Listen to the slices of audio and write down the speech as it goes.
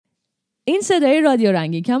این صدای رادیو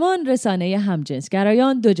رنگین کمان رسانه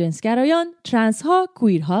همجنسگرایان، دوجنسگرایان، ترنس ها،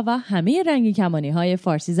 کویرها و همه رنگین کمانی های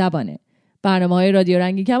فارسی زبانه. برنامه‌های رادیو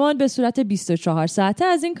رنگین کمان به صورت 24 ساعته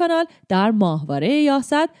از این کانال در ماهواره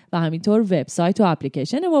یاست و همینطور وبسایت و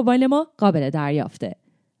اپلیکیشن موبایل ما قابل دریافته.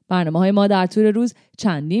 برنامه‌های ما در طول روز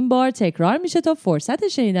چندین بار تکرار میشه تا فرصت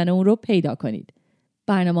شنیدن اون رو پیدا کنید.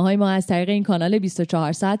 برنامه‌های ما از طریق این کانال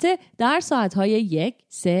 24 ساعته در ساعت‌های 1،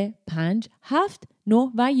 3، 5، 7،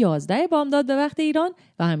 9 و 11 بامداد به وقت ایران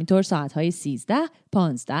و همینطور ساعت‌های 13،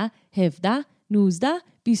 15، 17، 19،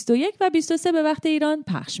 21 و 23 به وقت ایران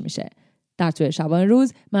پخش میشه. در طول شبان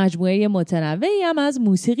روز مجموعه متنوعی هم از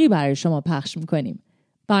موسیقی برای شما پخش می‌کنیم.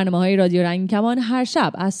 برنامه‌های رادیو رنگین کمان هر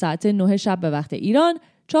شب از ساعت 9 شب به وقت ایران،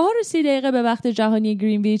 4:30 به وقت جهانی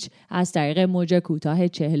گرینویچ از طریق موج کوتاه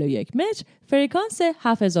 41 متر فرکانس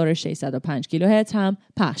 7605 کیلوهرتز هم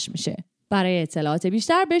پخش میشه. برای اطلاعات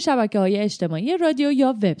بیشتر به شبکه‌های اجتماعی رادیو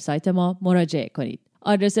یا وبسایت ما مراجعه کنید.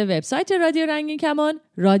 آدرس وبسایت رادیو رنگین کمان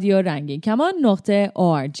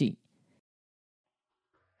radioranginkaman.org.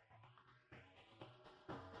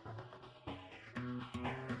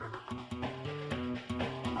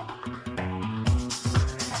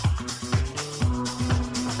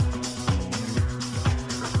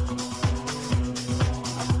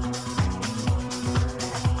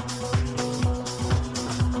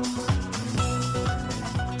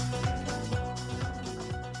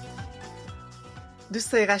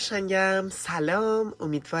 دوستای قشنگم سلام،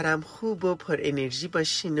 امیدوارم خوب و پر انرژی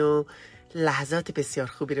باشین و لحظات بسیار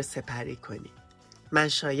خوبی رو سپری کنین. من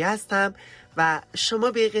شایعه هستم و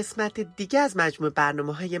شما به قسمت دیگه از مجموع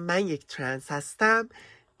برنامه‌های من یک ترنس هستم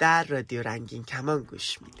در رادیو رنگین کمان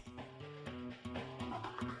گوش میدید.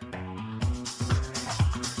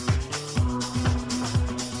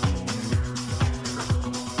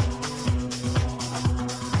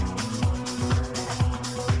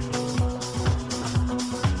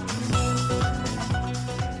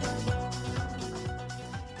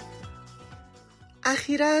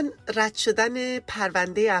 اخیراً رد شدن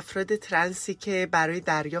پرونده افراد ترنسی که برای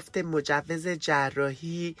دریافت مجوز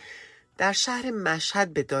جراحی در شهر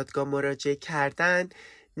مشهد به دادگاه مراجعه کردن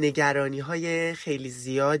نگرانی‌های خیلی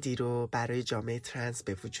زیادی رو برای جامعه ترنس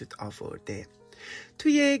به وجود آورده.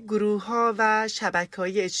 توی گروه‌ها و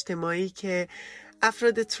شبکه‌های اجتماعی که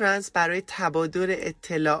افراد ترنس برای تبادل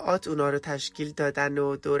اطلاعات اونا رو تشکیل دادن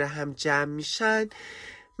و دور هم جمع میشن،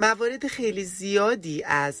 موارد خیلی زیادی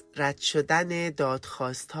از رد شدن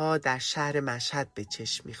دادخواست‌ها در شهر مشهد به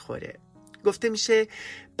چشم می‌خوره. گفته میشه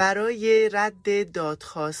برای رد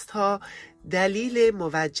دادخواست‌ها دلیل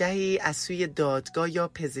موجهی از سوی دادگاه یا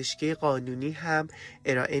پزشکی قانونی هم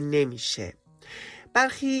ارائه نمیشه.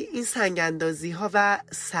 برخی این سنگ‌اندازی‌ها و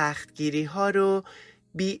سختگیری‌ها رو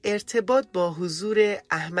بی ارتباط با حضور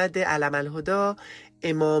احمد علم‌الهدی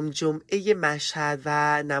امام جمعه مشهد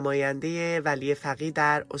و نماینده ولی فقیه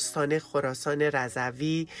در استان خراسان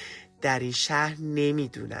رضوی در این شهر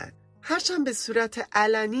نمیدونن. هرچند به صورت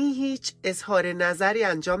علنی هیچ اظهار نظری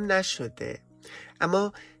انجام نشده،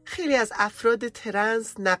 اما خیلی از افراد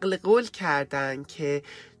ترنس نقل قول کردن که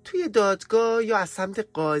توی دادگاه یا از سمت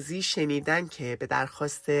قاضی شنیدن که به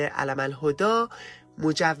درخواست علم‌الهدی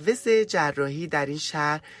مجوز جراحی در این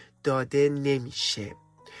شهر داده نمیشه.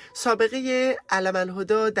 سابقه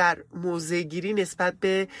علم‌الهدی در موضع‌گیری نسبت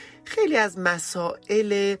به خیلی از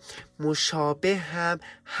مسائل مشابه هم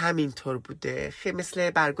همینطور بوده، خیلی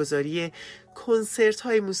مثل برگزاری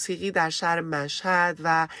کنسرت‌های موسیقی در شهر مشهد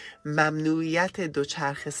و ممنوعیت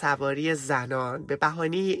دوچرخه سواری زنان به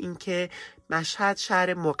بهانه اینکه مشهد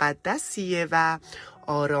شهر مقدسیه و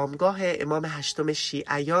آرامگاه امام هشتم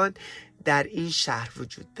شیعیان در این شهر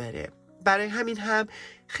وجود داره. برای همین هم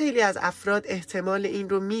خیلی از افراد احتمال این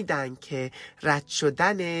رو میدن که رد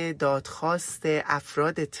شدن دادخواست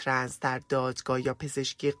افراد ترنس در دادگاه یا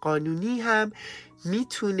پزشکی قانونی هم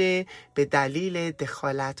میتونه به دلیل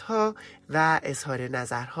دخالت‌ها و اظهار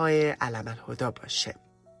نظرهای علم‌الهدی باشه.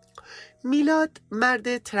 میلاد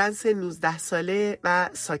مرد ترنس 19 ساله و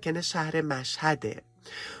ساکن شهر مشهده.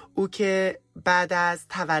 او که بعد از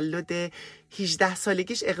تولد 18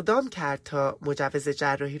 سالگیش اقدام کرد تا مجوز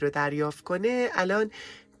جراحی رو دریافت کنه، الان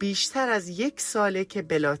بیشتر از 1 ساله که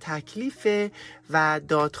بلا تکلیفه و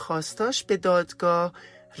دادخواستاش به دادگاه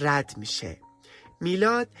رد میشه.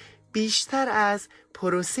 میلاد بیشتر از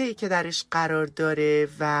پروسه‌ای که درش قرار داره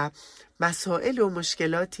و مسائل و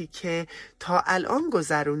مشکلاتی که تا الان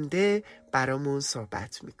گذرونده برامون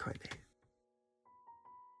صحبت میکنه.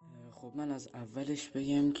 خب من از اولش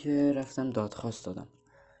بگم که رفتم دادخواست دادم.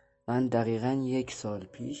 من دقیقاً 1 سال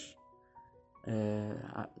پیش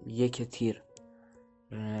 1 تیر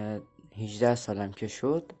 18 سالم که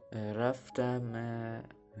شد رفتم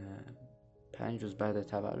 5 روز بعد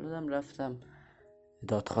تولدم رفتم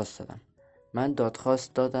دادخواست دادم. من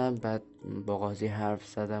دادخواست دادم، بعد با قاضی حرف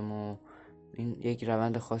زدم و این یک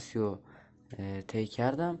روند خاصی رو طی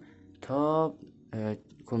کردم تا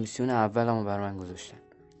کمیسیون اولمو بر من گذاشتن.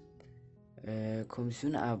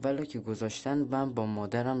 کمیسیون اول رو که گذاشتن من با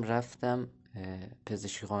مادرم رفتم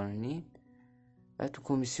پزشکی قانونی و تو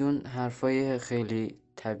کمیسیون حرفای خیلی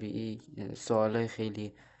طبیعی، سوالای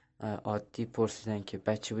خیلی عادی پرسیدن که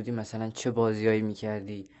بچه بودی مثلا چه بازیایی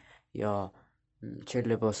میکردی یا چه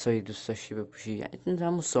لباسایی دوست داشتی بپوشی، یعنی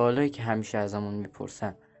همون سوالایی که همیشه ازمون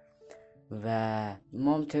میپرسن و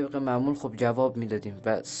ما هم طبق معمول خب جواب میدادیم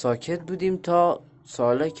و ساکت بودیم تا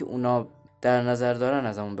سوالایی که اونا در نظر دارن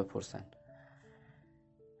ازمون بپرسن.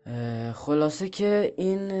 خلاصه که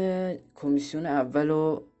این کمیسیون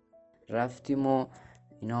اولو رفتیم و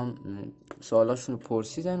اینا سوالاشون رو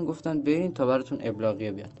پرسیدن، گفتن برین تا براتون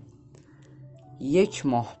ابلاغیه بیاد. 1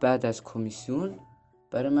 ماه بعد از کمیسیون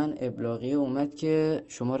برای من ابلاغیه اومد که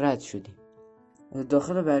شما رد شدی.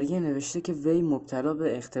 داخل برگه نوشته که وی مبتلا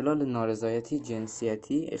به اختلال نارضایتی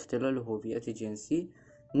جنسیتی، اختلال هویت جنسی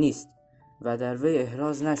نیست و در وی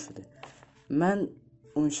احراز نشده. من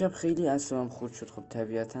اون شب خیلی اعصابم خورد شد، خب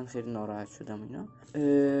طبیعتا خیلی ناراحت شدم اینا.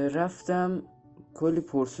 رفتم کلی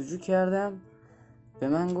پرسجو کردم، به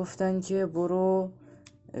من گفتن که برو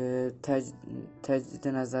تجدید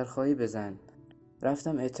نظرخواهی بزن.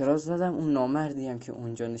 رفتم اعتراض دادم. اون نامردی هم که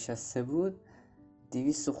اونجا نشسته بود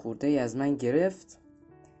 200 خورده ای از من گرفت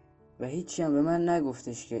و هیچی هم به من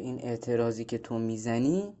نگفتش که این اعتراضی که تو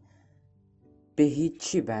میزنی به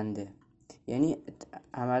هیچی بنده، یعنی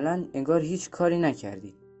عملا انگار هیچ کاری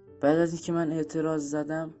نکردی. بعد از اینکه من اعتراض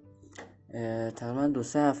زدم تقریبا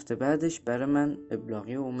 2-3 هفته بعدش برای من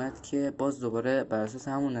ابلاغیه اومد که باز دوباره بر اساس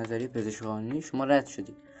همون نظریه پزشکی قانونی شما رد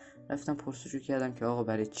شدی. رفتم پرسجو کردم که آقا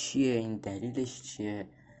برای چیه، این دلیلش چیه،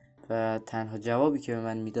 و تنها جوابی که به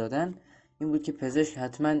من میدادن این بود که پزشک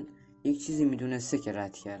حتما یک چیزی میدونسته که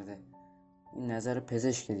رد کرده، این نظر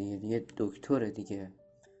پزشک دیگه دکتر دیگه،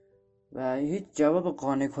 و هیچ جواب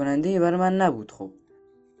قانع کننده‌ای برای من نبود. خب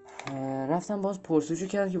رفتم باز پرسجو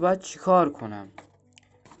کردم که باید چیکار کنم.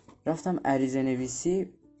 رفتم عریضه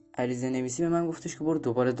نویسی به من گفتش که برو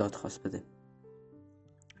دوباره دادخواست بده.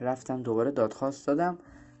 رفتم دوباره دادخواست دادم،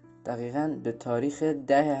 دقیقاً به تاریخ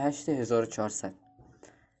 10/8/1400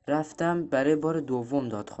 رفتم برای بار دوم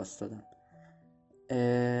دادخواست دادم.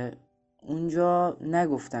 اونجا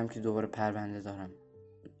نگفتم که دوباره پرونده دارم.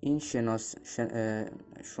 این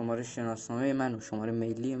شماره شناسنامه من و شماره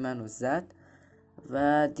میلی من رو زد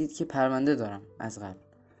و دید که پرونده دارم از قبل.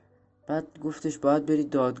 بعد گفتش باید بری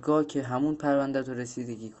دادگاه که همون پرونده رو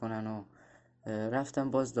رسیدگی کنن و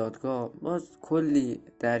رفتم باز دادگاه. باز کلی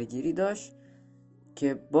درگیری داشت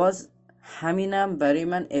که باز همینم برای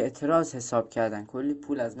من اعتراض حساب کردن، کلی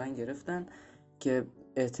پول از من گرفتن که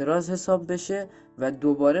اعتراض حساب بشه و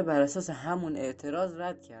دوباره بر اساس همون اعتراض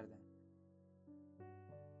رد کردن.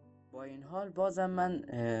 با این حال بازم من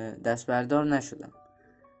دست بردار نشدم.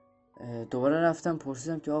 دوباره رفتم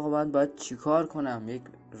پرسیدم که آقا باید چی کار کنم، یک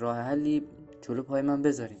راه حلی جلو پای من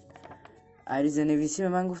بذارید. عریضه نویسی به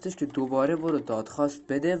من گفتش که دوباره برو دادخواست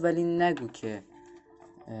بده ولی نگو که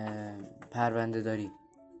پرونده داری.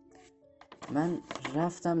 من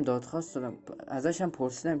رفتم دادخواست دادم، ازشم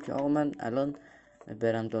پرسیدم که آقا من الان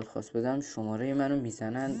برم دادخواست بدم شماره منو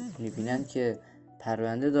میزنن، میبینن که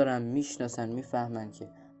پرونده دارم، میشناسن، میفهمن که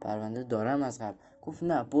پرونده دارم از قبل. گفت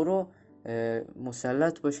نه، برو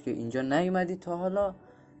مسلط باش که اینجا نیومدی تا حالا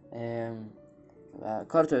و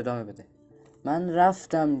کارتو ادامه بده. من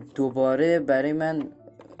رفتم دوباره، برای من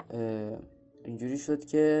اینجوری شد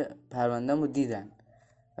که پرونده‌مو دیدن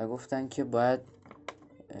و گفتن که باید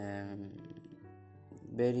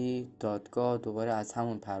بری دادگاه دوباره از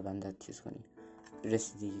همون پرونده چیز کنی،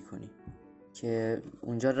 رسیدگی کنی. که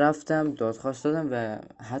اونجا رفتم دادخواست دادم و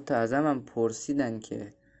حتی ازم هم پرسیدن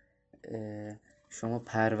که شما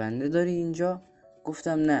پرونده داری اینجا؟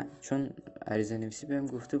 گفتم نه، چون عریضه نویسی بهم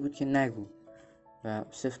گفته بود که نگو و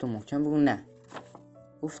سفت و محکم بگو نه.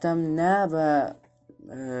 گفتم نه و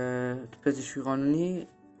تو پزشکی قانونی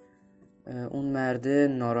اون مرده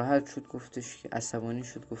ناراحت شد، گفتش که عصبانی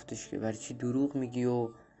شد، گفتش که برای چی دروغ میگی و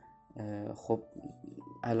خب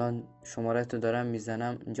الان شماره‌تو دارم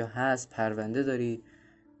میزنم اینجا هست، پرونده داری،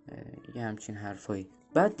 یه همچین حرفایی.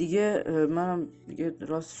 بعد دیگه منم دیگه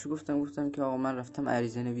راستشو گفتم که آقا من رفتم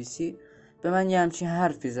عریضه نویسی، به من یه همچین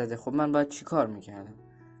حرفی زده، خب من باید چی کار میکردم؟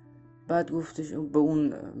 بعد گفتش به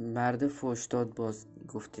اون مرده فحش داد، باز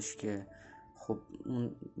گفتش که خب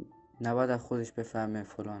اون نباید از خودش بفهمه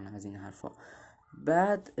فلان از این حرفا.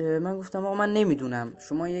 بعد من گفتم آقا من نمیدونم،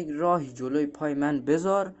 شما یک راهی جلوی پای من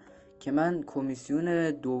بذار که من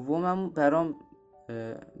کمیسیون دومم برام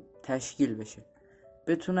تشکیل بشه،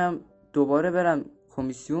 بتونم دوباره برم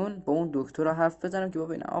کمیسیون با اون دکتر حرف بزنم که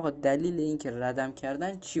ببینم آقا دلیل این که ردم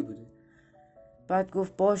کردن چی بوده. بعد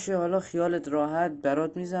گفت باشه حالا خیالت راحت،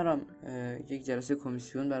 برات میذارم یک جلسه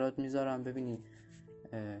کمیسیون برات میذارم، ببینی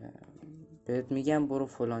بهت میگم برو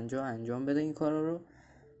فلانجا انجام بده این کارا رو.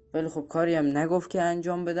 ولی خب کاری هم نگفت که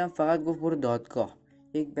انجام بدم، فقط گفت برو دادگاه،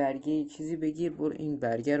 یک برگه چیزی بگیر، برو این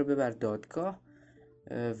برگه رو ببر دادگاه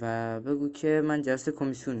و بگو که من جلسه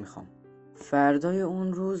کمیسیون میخوام. فردای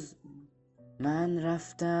اون روز من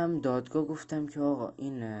رفتم دادگاه، گفتم که آقا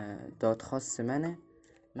این دادخواست منه،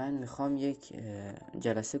 من میخوام یک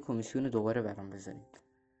جلسه کمیسیون دوباره برام بذارید.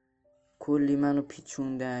 کلی منو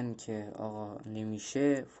پیچوندن که آقا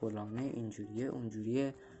نمیشه، فلانه، اینجوریه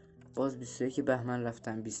اونجوریه. باز 21 بهمن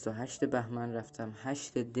رفتم، 28 بهمن رفتم،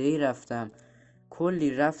 8 دی رفتم،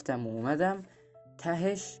 کلی رفتم و اومدم.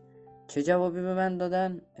 تهش چه جوابی به من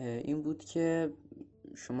دادن؟ این بود که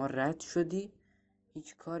شما رد شدی،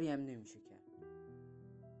 هیچ کاری هم نمیشه کرد.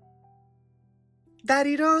 در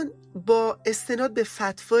ایران با استناد به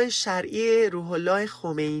فتوای شرعی روح الله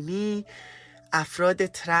خمینی افراد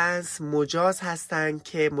ترنس مجاز هستند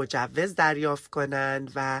که مجوز دریافت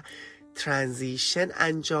کنند و ترانزیشن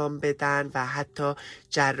انجام بدن و حتی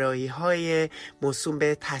جراحی های موسوم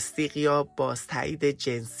به تصدیق یا بازتایید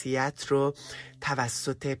جنسیت رو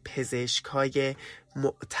توسط پزشک های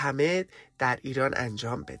معتمد در ایران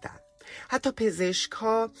انجام بدن. حتی پزشک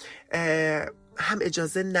ها هم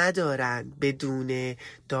اجازه ندارن بدون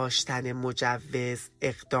داشتن مجوز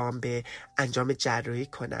اقدام به انجام جراحی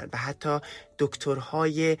کنن و حتی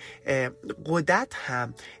دکترهای غدد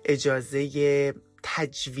هم اجازه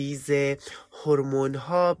تجویز هورمون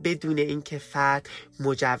ها بدون اینکه فرد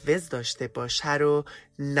مجوز داشته باشه رو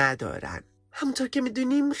ندارن. همونطور که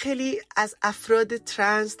میدونیم خیلی از افراد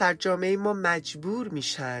ترنس در جامعه ما مجبور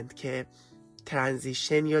میشن که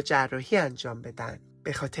ترانزیشن یا جراحی انجام بدن،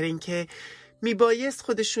 به خاطر اینکه میبایست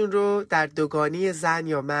خودشون رو در دوگانی زن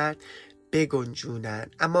یا مرد بگنجونن.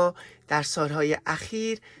 اما در سالهای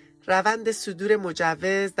اخیر روند صدور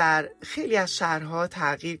مجوز در خیلی از شهرها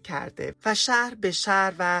تغییر کرده و شهر به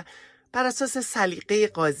شهر و بر اساس سلیقه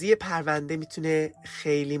قاضی پرونده میتونه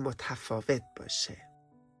خیلی متفاوت باشه.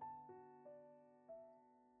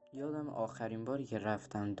 یادم آخرین باری که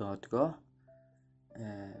رفتم دادگاه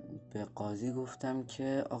به قاضی گفتم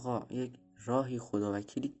که آقا یک راهی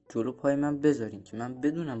خداوکیلی جلو پای من بذارین که من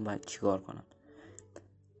بدونم باید چیکار کنم.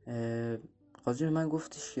 قاضی به من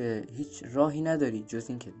گفتش که هیچ راهی نداری جز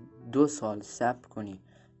این که 2 سال صبر کنی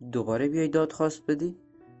دوباره بیای دادخواست بدی،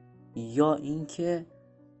 یا این که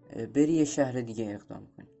بری یه شهر دیگه اقدام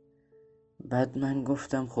کنی. بعد من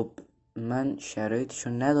گفتم خب من شرایطشو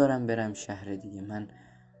ندارم برم شهر دیگه، من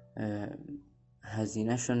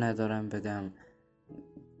هزینه‌شو ندارم بدم،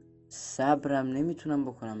 صبرم نمیتونم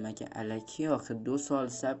بکنم، مگه الکی آخه 2 سال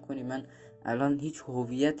صبر کنی؟ من الان هیچ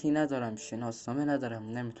هویتی ندارم، شناسنامه ندارم،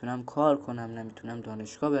 نمیتونم کار کنم، نمیتونم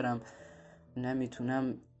دانشگاه برم،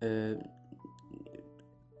 نمیتونم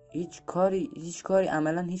هیچ کاری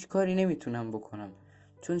عملا هیچ کاری نمیتونم بکنم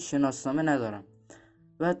چون شناسنامه ندارم.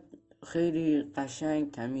 بعد خیلی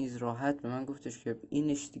قشنگ تمیز راحت به من گفتش که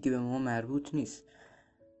اینش دیگه به ما مربوط نیست.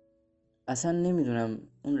 اصلا نمیدونم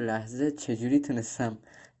اون لحظه چجوری تونستم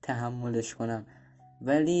تحملش کنم،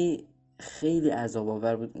 ولی خیلی عذاب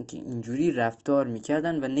آور بود که اینجوری رفتار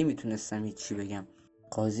میکردن و نمیتونستم هیچی بگم.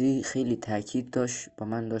 قاضی خیلی تاکید داشت با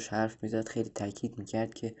من، داشت حرف میزد، خیلی تاکید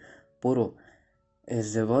میکرد که برو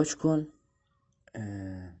ازدواج کن،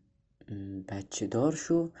 بچه دار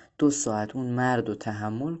شو، 2 ساعت اون مرد رو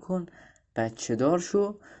تحمل کن، بچه دار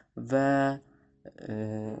شو و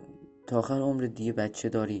تا آخر عمر دیگه بچه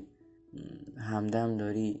داری، همدم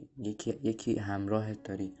داری، یکی همراهت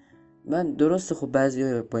داری. من درسته خب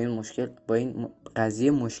بعضی با این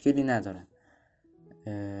قضیه مشکلی ندارن،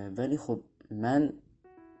 ولی خب من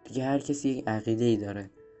دیگه هر کسی یک عقیده‌ای داره،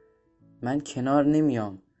 من کنار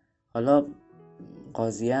نمیام. حالا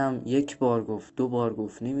قاضی هم 1 بار گفت 2 بار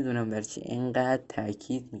گفت، نمیدونم برای چی اینقدر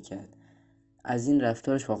تاکید میکرد. از این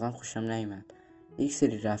رفتارش واقعا خوشم نیامد. یک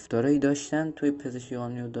سری رفتارهایی داشتن توی پزشکی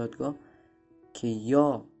قانونی و دادگاه که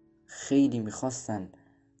یا خیلی میخواستن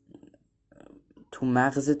تو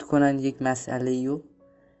مغزت کنن یک مسئله رو،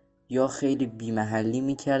 یا خیلی بی‌محلی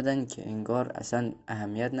میکردن که انگار اصلا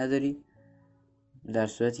اهمیت نداری، در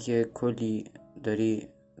صورتی که کلی داری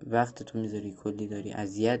وقتتو میذاری، کلی داری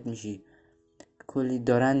اذیت میشی، کلی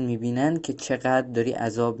دارن میبینن که چقدر داری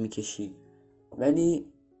عذاب میکشی، ولی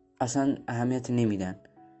اصلا اهمیت نمیدن.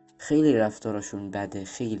 خیلی رفتارشون بده،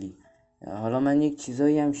 خیلی. حالا من یک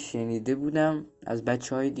چیزایی هم شنیده بودم از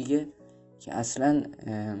بچهای دیگه که اصلا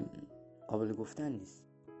قابل گفتن نیست.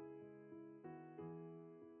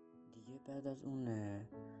 دیگه بعد از اون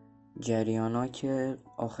جریانا که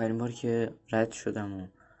آخرین بار که رد شدم و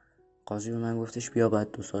قاضی به من گفتش بیا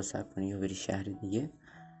باید 2 سال صبر کنی یا بری شهر دیگه،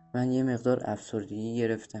 من یه مقدار افسردگی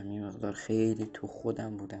گرفتم، یه مقدار خیلی تو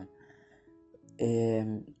خودم بودم.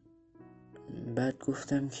 بعد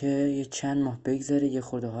گفتم که یه چند ماه بگذره یه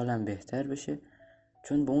خورده حالم بهتر بشه،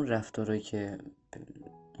 چون با اون رفتارهایی که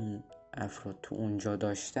اون افراد تو اونجا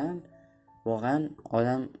داشتن واقعا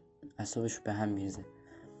آدم اعصابش به هم میریزه.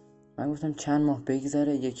 من گفتم چند ماه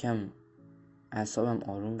بگذره یکم اعصابم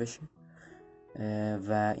آروم بشه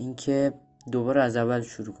و اینکه دوباره از اول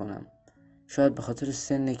شروع کنم. شاید به خاطر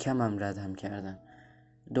سن کمم ردم کردن،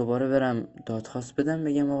 دوباره برم دادخواست بدم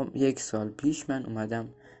بگم 1 سال پیش من اومدم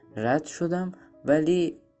رد شدم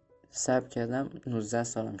ولی صبر کردم 19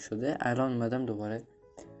 سالم شده، الان اومدم دوباره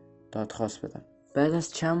دادخواست بدم. بعد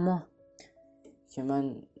از چند ماه که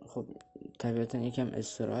من خب طبیعتا یکم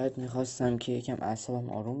استراحت میخواستم که یکم اعصابم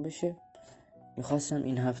آروم بشه، میخواستم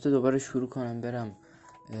این هفته دوباره شروع کنم، برم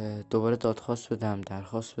دوباره دادخواست بدم،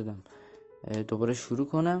 درخواست بدم، دوباره شروع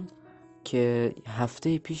کنم. که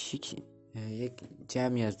هفته پیش یک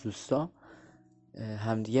جمعی از دوستا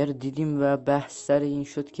همدیگر رو دیدیم و بحث سر این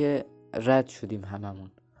شد که رد شدیم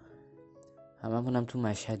هممون هم تو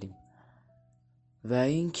مشهدیم و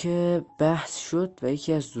این که بحث شد و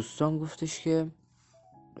یکی از دوستان گفتش که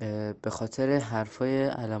به خاطر حرفای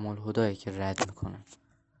علم‌الهدی که رد میکنن،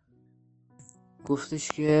 گفتش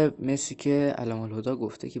که مثل که علم‌الهدی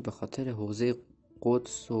گفته که به خاطر حوزه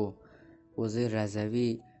قدس و حوزه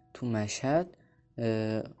رضوی تو مشهد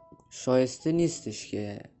شایسته نیستش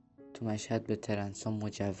که تو مشهد به ترنسا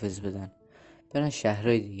مجوز بدن، برن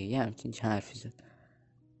شهرهای دیگه. یه همچین چند حرفی زد.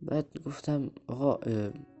 بعد گفتم آقا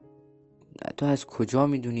تو از کجا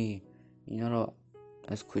میدونی اینا رو،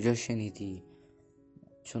 از کجا شنیدی؟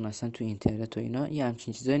 چون اصلا تو اینترنت و اینا یه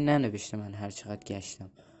همچین چیزایی ننوشته من هر چقدر گشتم.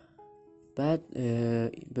 بعد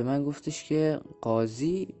به من گفتش که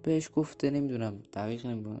قاضی بهش گفته، نمیدونم دقیق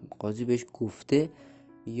نمیدونم قاضی بهش گفته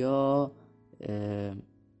یا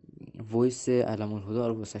وایس علم‌الهدی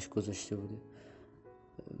رو واسش گذاشته بوده.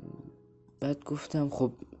 بعد گفتم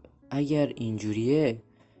خب اگر اینجوریه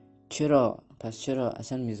چرا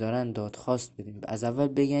اصلا میذارن دادخواست بدیم؟ از اول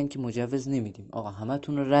بگن که مجوز نمیدیم، آقا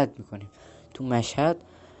همتون رو رد میکنیم، تو مشهد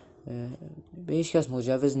به هیچ کس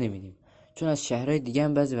مجوز نمیدیم. چون از شهرهای دیگه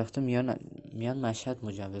هم بعضی وقتا میان مشهد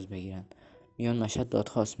مجوز بگیرن، میان مشهد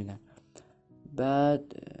دادخواست میدن. بعد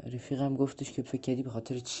رفیقم گفتش که فکر کردی به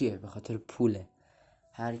خاطر چیه؟ به خاطر پوله.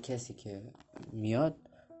 هر کسی که میاد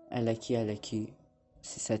الکی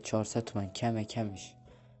 300-400 تومن کمش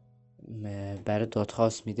برای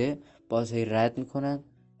دادخواست میده، باز هی رد میکنن.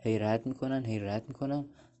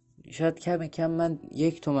 شاید کم من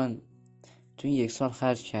 1 تومن تو این 1 سال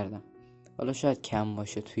خرج کردم. حالا شاید کم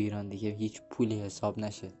باشه تو ایران دیگه هیچ پولی حساب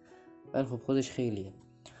نشه، ولی خب خودش خیلیه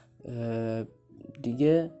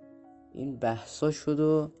دیگه. این بحثا شد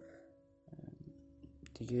و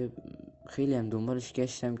دیگه خیلی هم دنبالش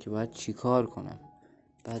گشتم که باید چی کار کنم.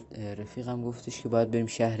 بعد رفیقم گفتش که باید بریم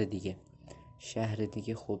شهر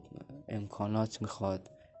دیگه خب امکانات میخواد،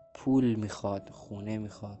 پول میخواد، خونه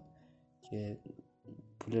میخواد که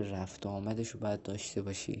پول رفت و آمدشو باید داشته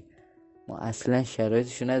باشی. ما اصلا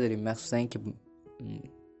شرایطشو نداریم، مخصوصا این که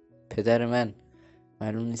پدر من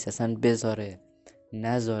معلوم نیست اصلا بذاره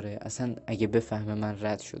نذاره، اصلا اگه بفهمه من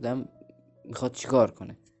رد شدم میخواد چیکار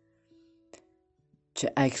کنه،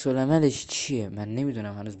 چه عکس العملش چیه من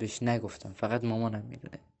نمیدونم، هنوز بهش نگفتم، فقط مامانم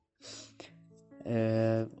میدونه.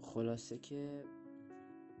 خلاصه که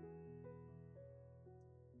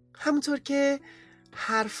همونطور که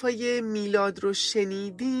حرفای میلاد رو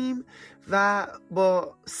شنیدیم و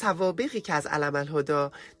با سوابقی که از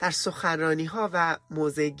علم‌الهدی در سخنرانی‌ها و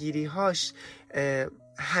موضع‌گیری‌هاش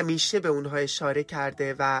همیشه به اونها اشاره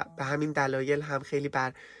کرده و به همین دلایل هم خیلی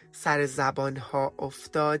بر سر زبانها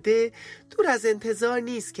افتاده، دور از انتظار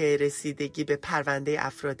نیست که رسیدگی به پرونده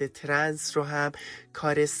افراد ترنس رو هم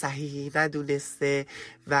کار صحیحی ندونسته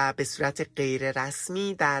و به صورت غیر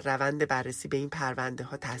رسمی در روند بررسی به این پرونده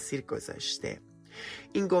ها تاثیر گذاشته.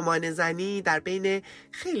 این گمان زنی در بین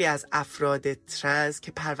خیلی از افراد ترنس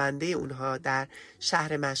که پرونده اونها در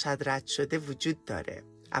شهر مشهد رد شده وجود داره،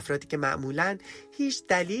 افرادی که معمولاً هیچ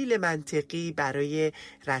دلیل منطقی برای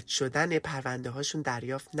رد شدن پرونده هاشون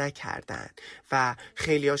دریافت نکردن و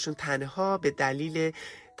خیلی هاشون تنها به دلیل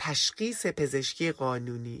تشخیص پزشکی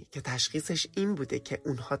قانونی که تشخیصش این بوده که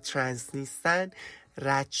اونها ترنس نیستن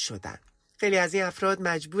رد شدن. خیلی از این افراد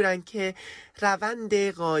مجبورن که روند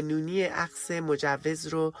قانونی اخذ مجوز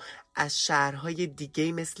رو از شهرهای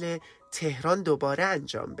دیگه مثل تهران دوباره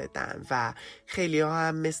انجام بدن و خیلی ها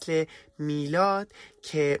هم مثل میلاد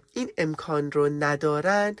که این امکان رو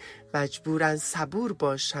ندارن مجبورن صبور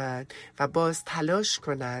باشن و باز تلاش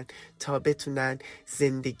کنن تا بتونن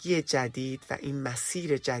زندگی جدید و این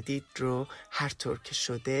مسیر جدید رو هر طور که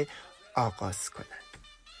شده آغاز کنن.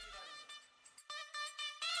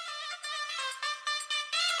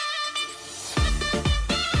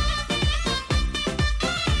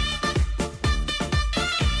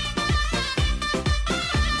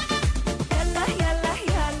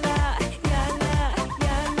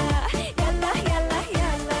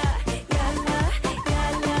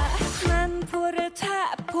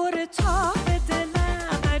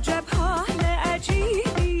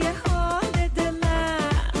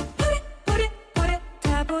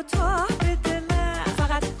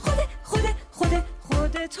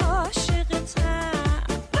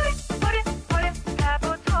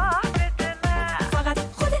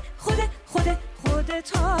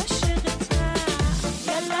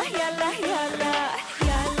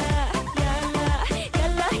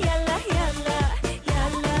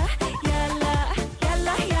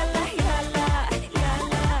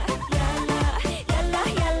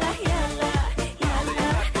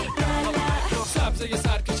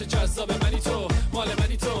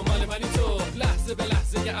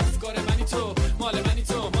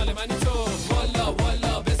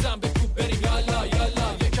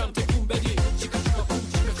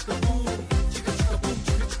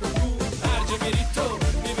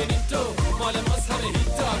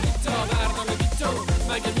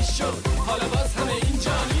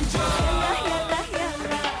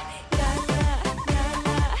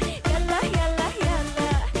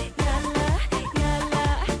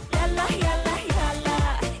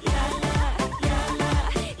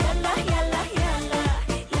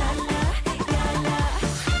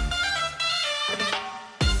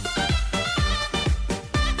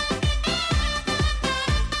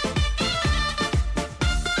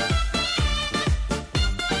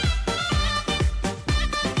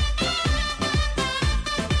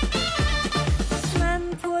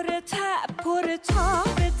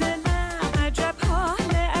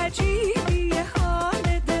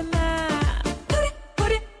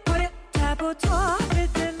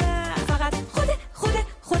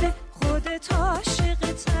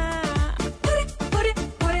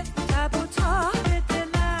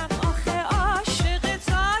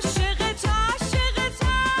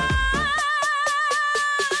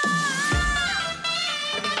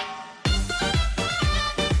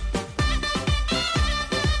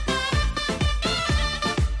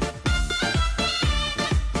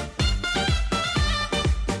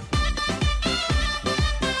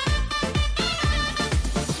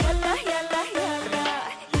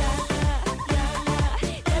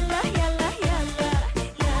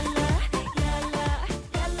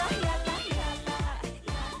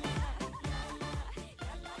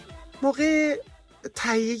 موقع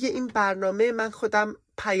تهیه این برنامه من خودم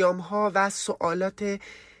پیام‌ها و سوالات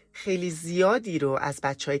خیلی زیادی رو از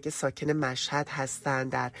بچه‌هایی که ساکن مشهد هستن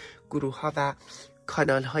در گروه‌ها و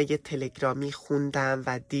کانال‌های تلگرامی خوندم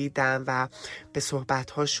و دیدم و به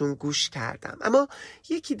صحبت‌هاشون گوش کردم. اما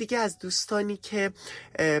یکی دیگه از دوستانی که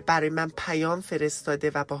برای من پیام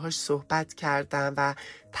فرستاده و باهاش صحبت کردم و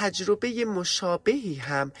تجربه مشابهی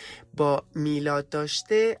هم با میلاد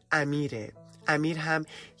داشته امیره. امیر هم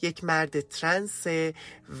یک مرد ترنسه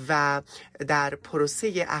و در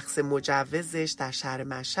پروسه اخذ مجوزش در شهر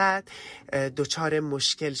مشهد دچار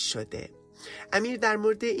مشکل شده. امیر در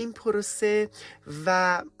مورد این پروسه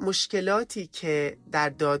و مشکلاتی که در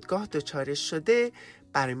دادگاه دچارش شده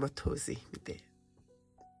برای ما توضیح میده.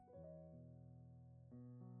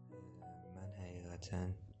 من حقیقتاً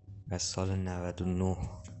از سال 99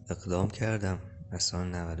 اقدام کردم، از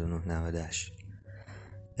سال 99-98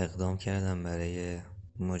 اقدام کردم برای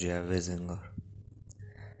مجوز. انگار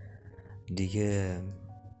دیگه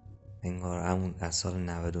انگار همون از سال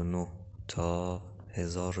 99 تا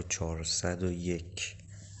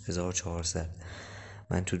 1400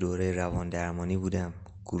 من تو دوره روان درمانی بودم،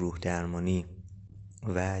 گروه درمانی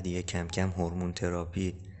و دیگه کم کم هورمون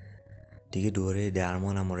تراپی. دیگه دوره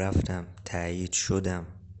درمانم رو رفتم، تایید شدم.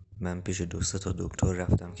 من پیش 2-3 تا دکتر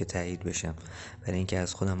رفتم که تایید بشم برای اینکه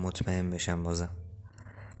از خودم مطمئن بشم. بازم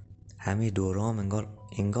همه دورام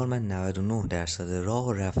انگار من 99%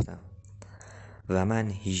 راه رفتم و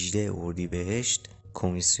من 18 اردیبهشت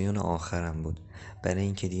کمیسیون آخرم بود برای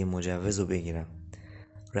اینکه دیگه مجوز رو بگیرم.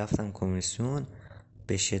 رفتم کمیسیون،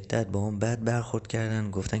 به شدت با هم بد برخورد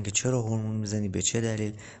کردن، گفتن که چرا هورمون میزنی، به چه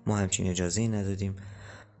دلیل، ما همچین اجازه‌ای ندادیم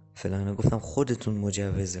فلان. گفتم خودتون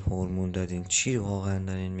مجوز هورمون دادین، چی واقعا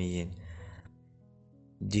دارین میگین؟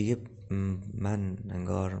 دیگه من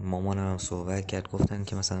انگار مامانم هم صحبت کرد، گفتن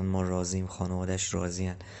که مثلا ما راضیم، خانوادش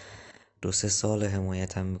راضین، 2-3 سال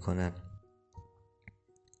حمایتم میکنن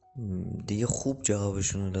دیگه. خوب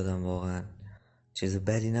جوابشون رو دادم، واقعا چیز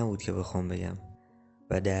بدی نبود که بخوام بگم،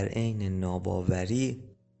 و در عین ناباوری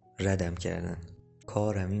ردم کردن.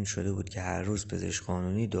 کارم این شده بود که هر روز پزشک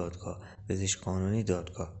قانونی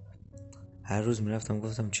دادگاه. هر روز میرفتم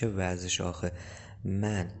گفتم چه وضعش آخه،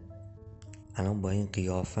 من الان با این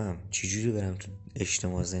قیافم چجوری برم تو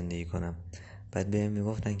اجتماع زندگی کنم؟ بعد بهم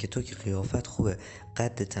میگفتن که تو که قیافت خوبه،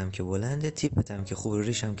 قدت هم که بلنده، تیپت هم که خوبه،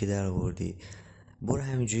 ریشم که در آوردی، برو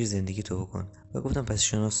همینجوری زندگی تو بکن. و گفتم پس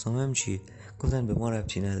شناسنامه‌ام چی؟ گفتن به ما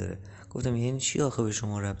ربطی نداره. گفتم یعنی چی آخه به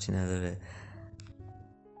شما ربطی نداره؟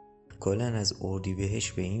 کلا از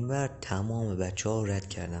اردیبهشت به این ور تمام بچه‌ها رد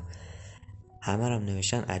کردم. همه هم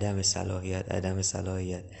نوشتن عدم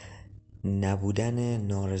صلاحیت، نبودن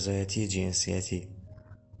نارضایتی جنسیتی.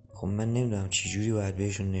 خب من نمیدونم چی جوری باید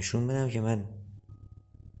بهشون نشون بدم که من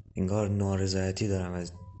انگار نارضایتی دارم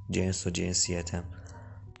از جنس و جنسیتم.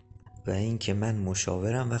 و این که من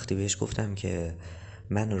مشاورم وقتی بهش گفتم که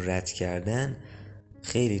منو رد کردن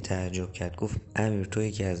خیلی تعجب کرد. گفت امیر تو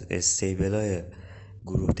یکی از استیبلای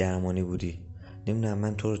گروه درمانی بودی، نمیدونم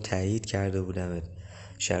من تو رو تایید کرده بودمت،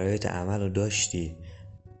 شرایط عمل رو داشتی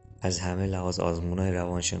از همه لحاظ، آزمونای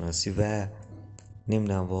روانشناسی، و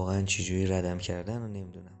نمیدونم واقعا چجوری ردم کردن و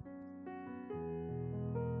نمیدونم.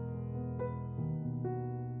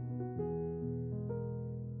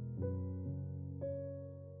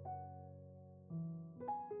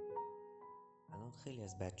 الان خیلی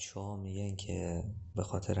از بچه‌ها میگن که به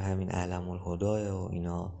خاطر همین علم الهدای و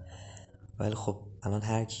اینا، ولی خب الان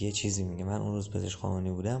هر کی یه چیزی میگه. من اون روز پزشک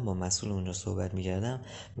قانونی بودم، با مسئول اونجا صحبت میکردم،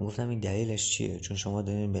 میگفتم این دلیلش چیه؟ چون شما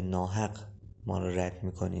دارین به ناحق ما رو رد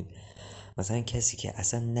میکنین. مثلا کسی که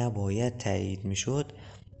اصلا نباید تایید میشد،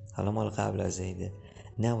 حالا مال قبل از عیده،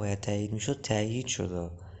 نباید تایید میشد، تایید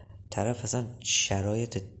شد. طرف اصلا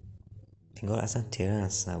شرایط انگار اصلا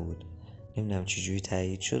ترنس نبود، نمیدونم چی جوری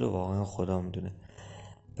تایید شد و واقعا خدا میدونه.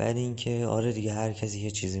 بعد اینکه آره دیگه هر کسی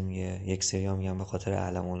یه چیزی میگه، یک سریا میگن به خاطر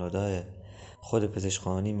علم الهدای، خود پزشک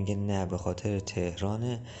قانونی میگه نه به خاطر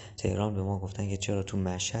تهرانه. تهران به ما گفتن که چرا تو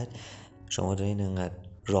مشهد شما دارین انقدر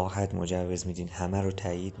راحت مجوز میدین، همه رو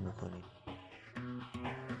تایید میکنین.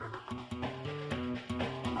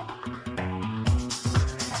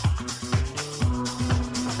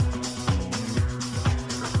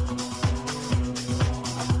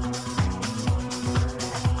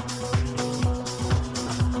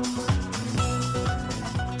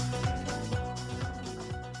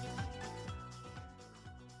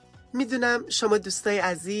 میدونم شما دوستای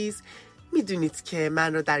عزیز میدونید که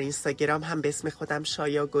من رو در اینستاگرام هم به اسم خودم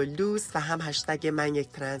شایا گلدوست و هم هشتگ من یک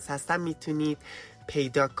ترنس هستم میتونید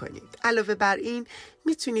پیدا کنید. علاوه بر این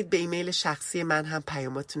میتونید به ایمیل شخصی من هم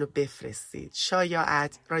پیاماتون رو بفرستید،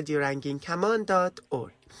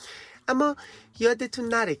 shaya@radioranginkaman.org. اما یادتون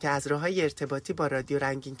نره که از راه‌های ارتباطی با رادیو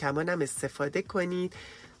رنگین کمان هم استفاده کنید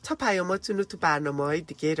تا پیاماتون رو تو برنامه‌های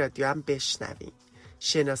دیگه رادیو هم بشنوید.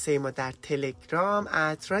 شناسه ما در تلگرام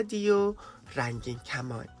 @رادیو رنگین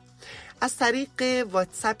کمان. از طریق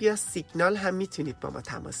واتساپ یا سیگنال هم میتونید با ما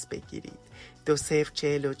تماس بگیرید.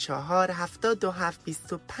 2044 77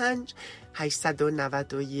 25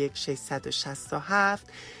 891 667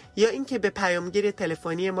 یا اینکه به پیامگیر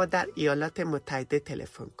تلفنی ما در ایالات متحده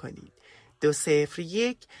تلفن کنید.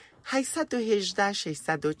 201 818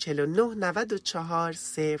 649 94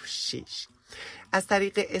 06. از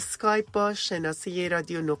طریق اسکایپ با شناسه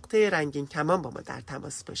رادیو نقطه رنگین کمان با ما در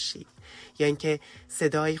تماس باشید، یا اینکه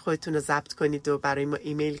صدای خودتون رو ضبط کنید و برای ما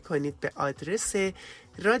ایمیل کنید به آدرس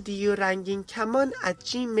رادیو رنگین کمان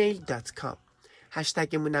 @gmail.com.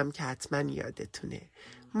 هشتگمون هم که حتما یادتونه،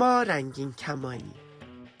 ما رنگین کمانی.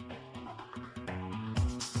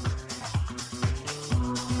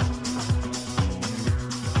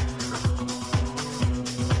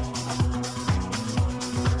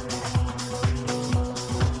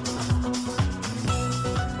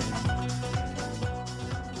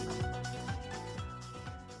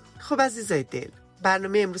 خب عزیزای دل،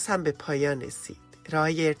 برنامه امروز هم به پایان رسید.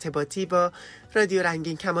 راه‌های ارتباطی با رادیو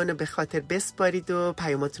رنگین کمان رو به خاطر بسپارید و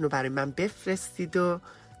پیاماتون رو برای من بفرستید و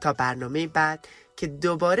تا برنامه بعد که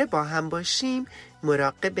دوباره با هم باشیم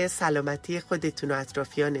مراقب سلامتی خودتون و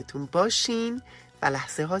اطرافیانتون باشین و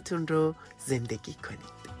لحظه هاتون رو زندگی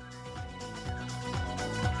کنید.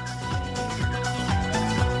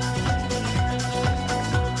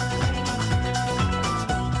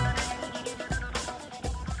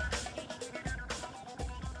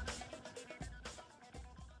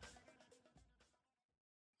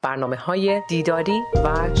 برنامه‌های دیداری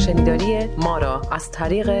و شنیداری ما را از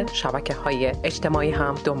طریق شبکه‌های اجتماعی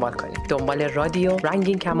هم دنبال کنید. دنبال رادیو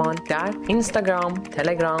رنگین کمان در اینستاگرام،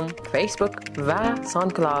 تلگرام، فیسبوک و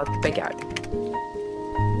ساندکلاود بگردید.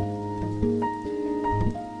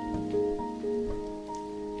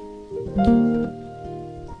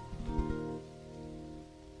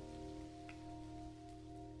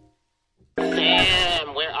 Sam,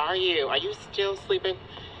 where are you? Are you still sleeping?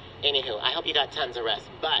 Anywho, I hope you got tons of rest,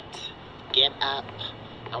 but get up.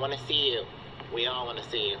 I want to see you. We all want to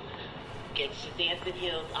see you. Get your dancing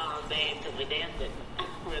heels on, babe, because we're dancing.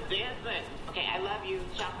 We're dancing. Okay, I love you.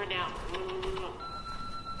 Ciao for now.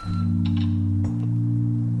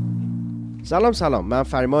 سلام، من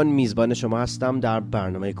فریمان میزبان شما هستم در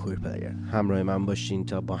برنامه کویر پلیر. همراه من باشین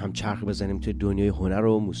تا با هم چرخ بزنیم توی دنیای هنر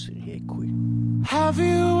و موسیقی کویر. Have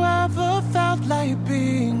you ever felt like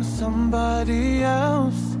being somebody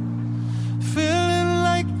else? Feeling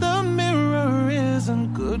like the mirror isn't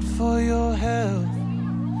good for your health.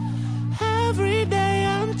 Every day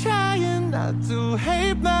I'm trying not to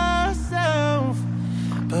hate myself,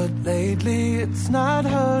 but lately it's not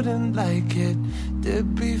hurting like it did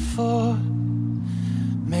before.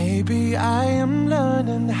 Maybe I am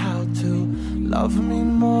learning how to love me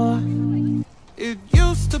more. It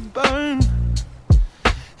used to burn,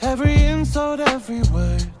 every insult, every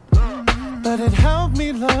word, but it helped me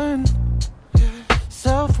learn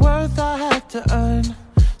self-worth I had to earn.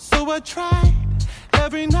 So I tried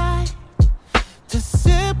every night to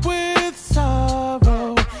sip with sorrow,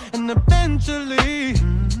 and eventually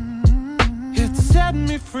it set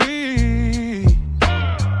me free.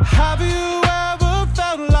 Have you ever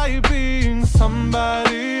felt like being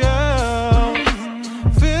somebody else?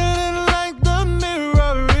 Feeling like the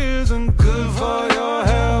mirror isn't good for your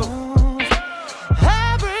health.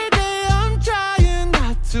 Every day I'm trying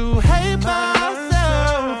not to hate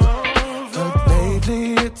myself, but lately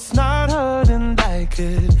it's not hurting like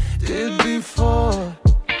it did before.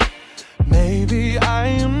 Maybe I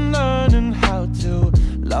am learning how to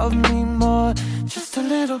love me more, just a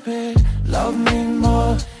little bit. Love me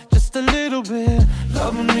more, just a little bit.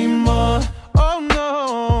 Love me more, oh no.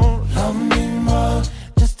 Love me more,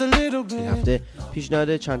 just a little bit. این هفته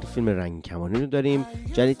پیشنهاد چند تا فیلم رنگین کمانی رو داریم.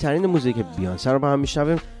 جدیدترین موزیک بیانسه رو با هم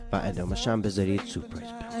میشنویم و ادامه‌ش هم بذارید سورپرایز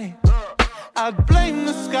بشه. I'd blame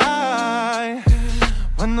the sky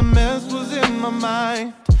when the mess was in my mind.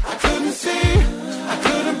 I couldn't see, I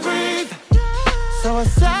couldn't breathe, so I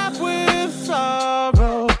sat with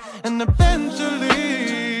sorrow, and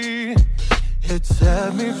eventually it set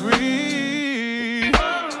me free.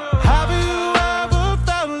 Have you ever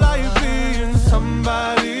felt like being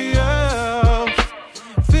somebody else?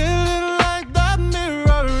 Feeling like that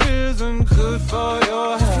mirror isn't good for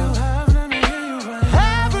your health.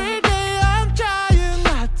 Every day I'm trying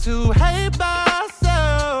not to hate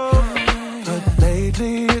myself, but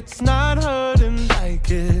lately it's not hurting like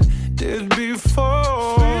it did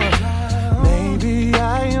before. Maybe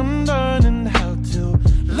I am learning how to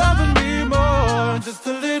love me more, just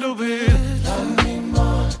a little bit. Love me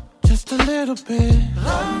more, just a little bit.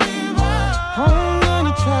 Love me more. I'm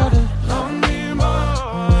gonna try to love me more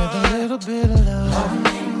with a little bit of love. Love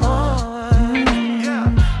me more, yeah.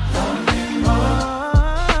 Love me more,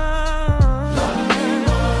 love me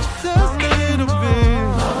more, just a little bit.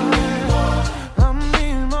 Love me more, love me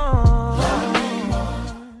more, love me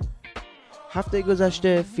more. هفته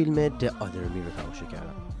گذشته فیلم The Other Me رو تماشا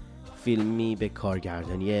کردم. فیلمی به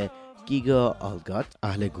کارگردانی گیگا آلگات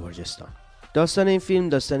اهل گرجستان. داستان این فیلم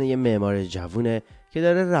داستان یه معمار جوونه که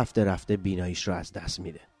داره رفته رفته بیناییش رو از دست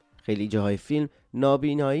میده. خیلی جاهای فیلم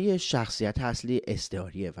نابینایی شخصیت اصلی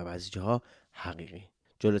استعاریه و بعضی جاها حقیقی.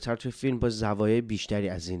 جلوتر توی فیلم با زوایای بیشتری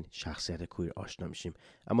از این شخصیت کویر آشنا میشیم،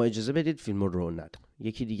 اما اجازه بدید فیلم رو ندم.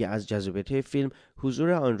 یکی دیگه از جذابیت فیلم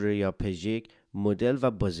حضور آندریا پژیک، مدل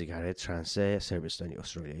و بازیگر ترنس صربستانی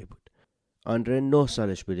استرالیایی بود. آندره 9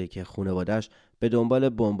 سالش بوده که خانواده‌اش به دنبال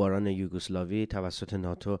بمباران یوگسلاوی توسط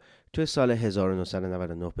ناتو توی سال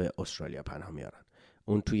 1999 به استرالیا پناه میارن.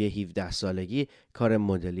 اون توی 17 سالگی کار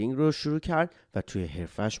مدلینگ رو شروع کرد و توی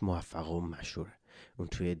حرفش موفق و مشهوره. اون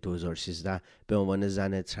توی 2013 به عنوان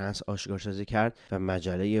زن ترنس آشکارسازی کرد و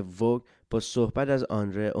مجله ووگ با صحبت از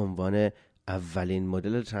آندره عنوان اولین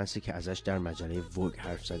مدل ترنسی که ازش در مجله ووگ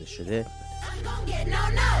حرف زده شده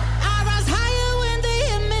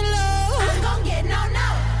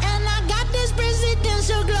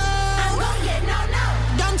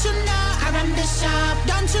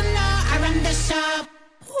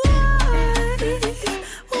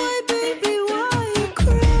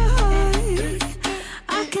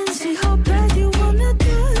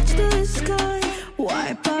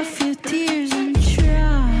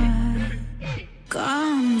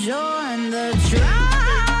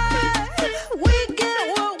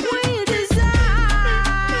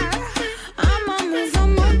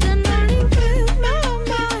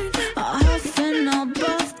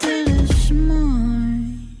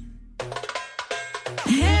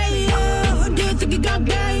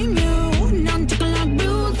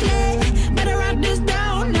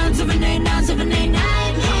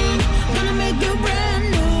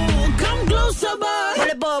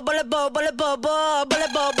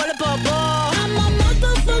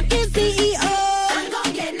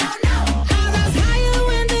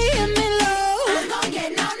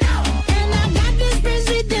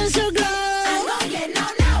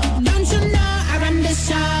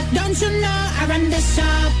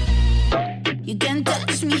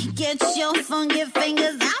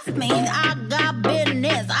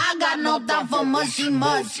for mushy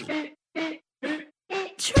mushy.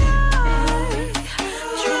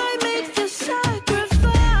 Try, make the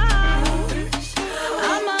sacrifice.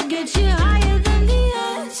 I'ma get you higher than the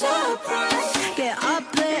Enterprise. Get up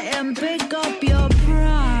there and pick up your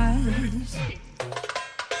prize.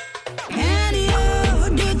 And you,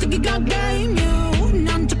 do you think you got game? You,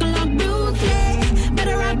 non-chocolate beauty.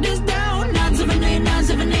 Better write this down. 978,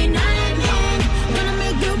 978, 9. Gonna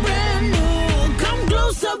make you brand new. Come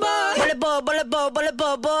closer, boy. Bullet ball, bullet ball, bullet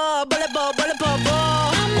ball, ball, bullet ball, bullet ball, ball.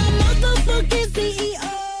 I'm a motherfucking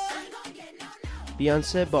CEO.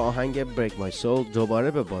 بیانسه با آهنگ Break My Soul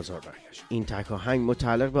دوباره به بازار برگشت. این تک آهنگ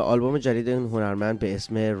متعلق به آلبوم جدید این هنرمند به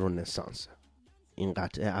اسم رنسانس. این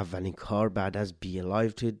قطعه اولین کار بعد از Be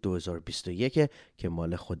Alive توی 2021 که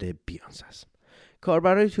مال خود بیانسه است.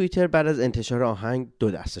 کاربرای توییتر بعد از انتشار آهنگ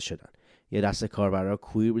دو دسته شدن. یه دسته کاربرا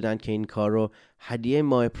کویر بودن که این کار رو هدیه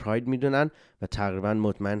ماه پراید میدونن و تقریبا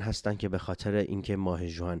مطمئن هستن که به خاطر اینکه ماه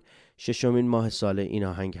ژوئن 6مین ماه سال این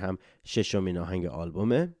آهنگ هم 6مین آهنگ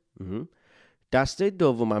آلبومه. دسته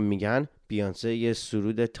دومم میگن بیانسه یه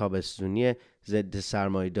سرود تابستونی ضد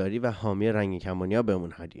سرمایه‌داری و حامی رنگ کمانیا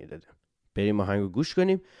بهمون هدیه داده. بریم آهنگو گوش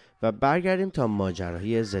کنیم و برگردیم تا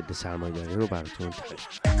ماجرای ضد سرمایه‌داری رو براتون تعریف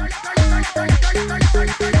کنم.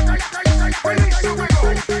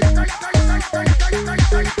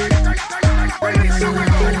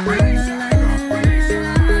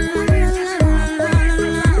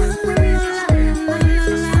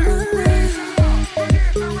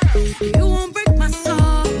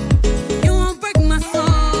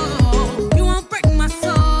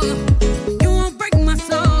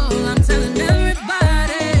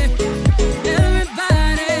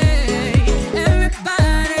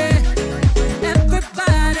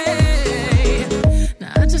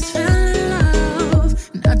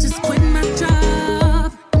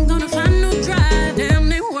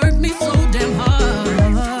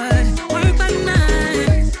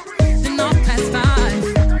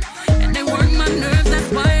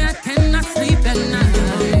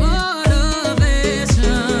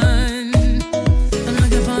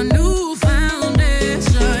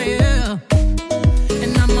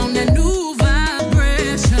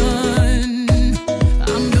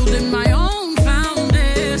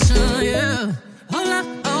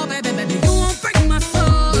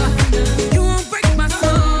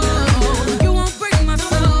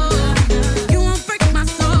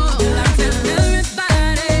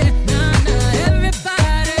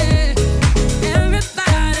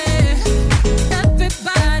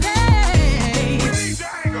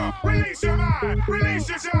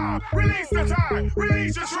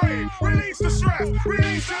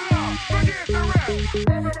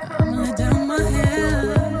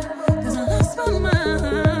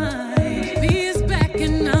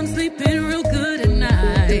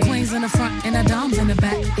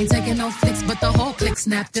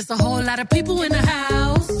 Snap, there's a whole lot of people in the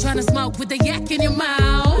house trying to smoke with the yak in your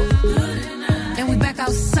mouth. And we back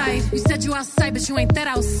outside. You said you outside, but you ain't that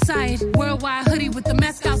outside. Worldwide hoodie with the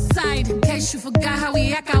mask outside. In case you forgot how we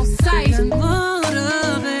act outside.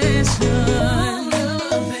 Motivation.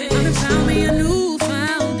 Gonna found me a new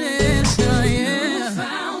foundation, yeah.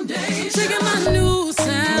 Taking my new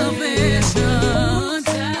salvation.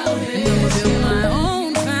 Gonna build my own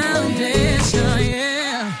foundation,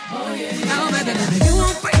 yeah. Oh yeah. Oh baby, baby. You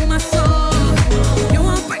won't break my soul. You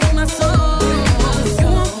won't break my soul. You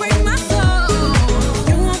won't break my soul.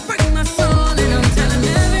 You won't break my soul. And I'm telling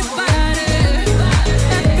everybody,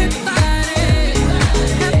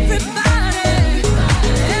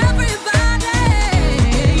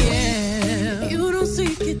 yeah. You don't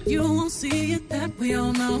seek it, you won't see it. That we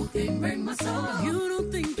all know. Can't break my soul. You don't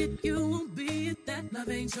think it, you won't be it. That love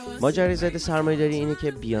ain't yours. ماجرای ضد سرمایه‌داری اینه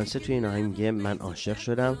که بیانسه توی این آهنگ میگه من عاشق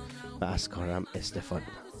شدم و از کارم استفاده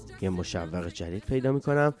میکنم. یه مشوق جدید پیدا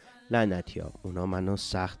میکنم. لعنتیا اونا منو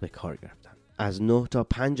سخت به کار گرفتن. از 9 تا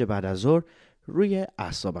 5 بعد از ظهر روی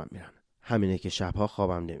اعصابم میرن. همینه که شبها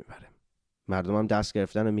خوابم نمیبره. مردمم دست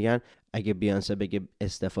گرفتن و میگن اگه بیانسه بگه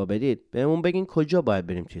استعفا بدید بهمون بگین کجا باید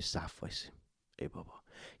بریم توی صف وایسیم. ای بابا.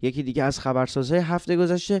 یکی دیگه از خبرسازهای هفته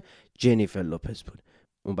گذشته جنیفر لوپز بود.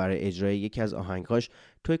 اون برای اجرای یکی از آهنگاش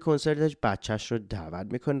توی کنسرتش بچهش رو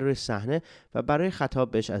دعوت میکنه روی صحنه و برای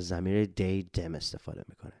خطاب بهش از ضمیر دی دم استفاده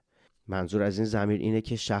میکنه. منظور از این ضمیر اینه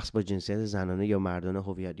که شخص با جنسیت زنانه یا مردانه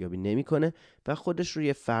هویت یابی نمیکنه و خودش رو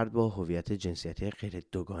یه فرد با هویت جنسیتی غیر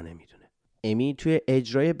دوگانه میدونه. امی توی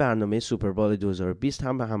اجرای برنامه سوپربال 2020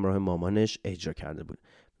 هم به همراه مامانش اجرا کرده بود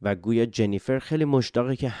و گویا جنیفر خیلی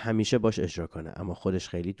مشتاقه که همیشه باش اجرا کنه اما خودش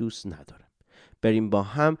خیلی دوست نداره. بریم با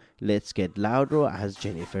هم Let's Get Loud رو از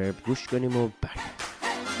جنیفر گوش کنیم و برگردیم.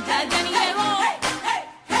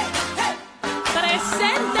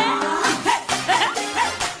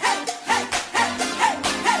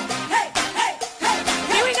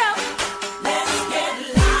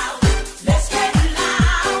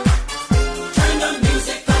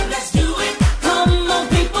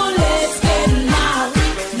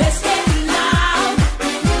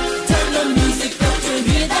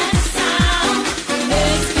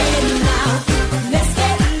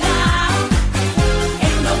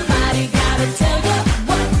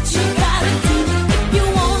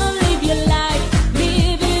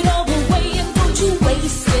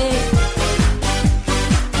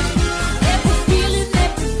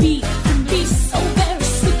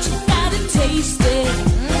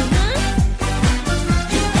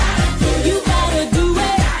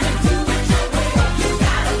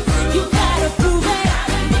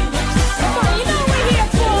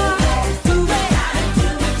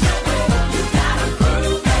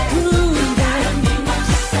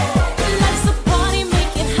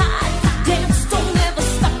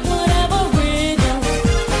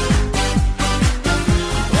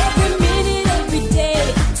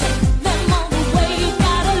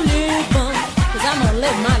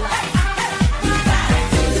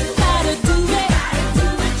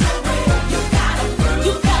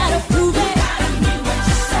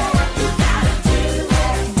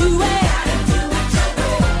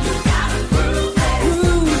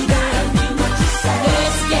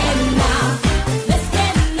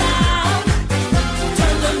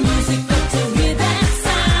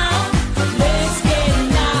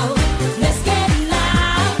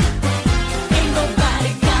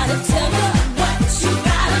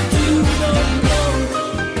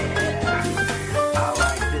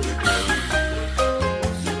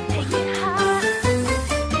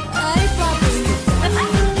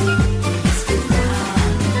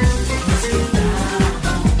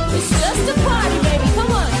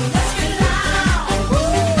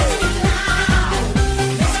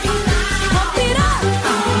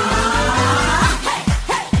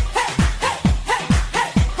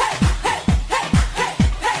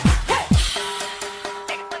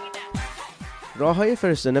 راههای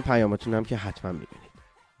فرستادن پیامتون هم که حتما میدونید.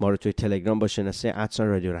 ما رو توی تلگرام با شناسه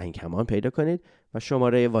 @رادیو رنگ کمان پیدا کنید و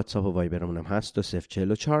شماره واتساپ و وایبرمون هم هست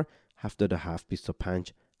 2044 77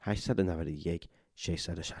 25 891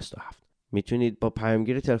 667. میتونید با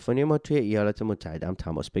پیامگیر تلفنی ما توی ایالات متحده هم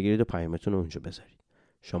تماس بگیرید و پیامتون رو اونجا بذارید.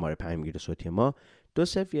 شماره پیامگیر صوتی ما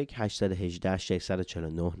 201 818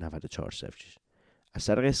 649 9406. از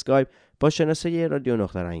طریق اسکایپ با شناسه رادیو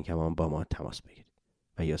نقطه رنگ کمان با ما تماس بگیرید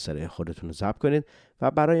و یا صدای خودتون رو ضبط کنید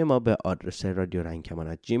و برای ما به آدرس رادیو رنگ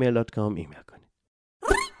کمان @gmail.com ایمیل کنید.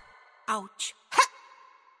 Ouch.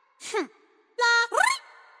 La.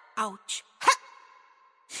 Ouch.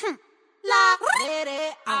 La.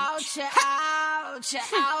 Ouch. Ouch.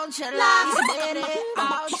 Ouch. La.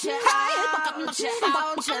 Ouch. Ouch.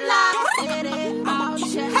 La. Ouch.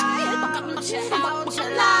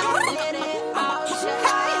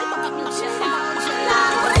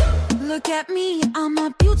 Look at me, I'm a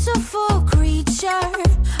beautiful creature.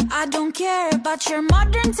 I don't care about your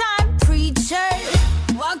modern time preacher.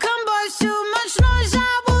 Welcome boys, too much noise,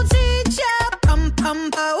 I will teach ya. Pum pum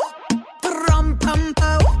po, pum pum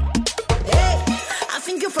po. Hey, I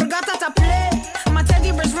think you forgot that I play. My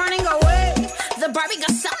teddy bear's running away. The Barbie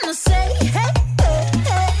got something to say. Hey, hey,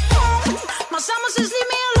 hey, hey. My summer says leave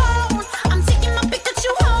me alone. I'm taking my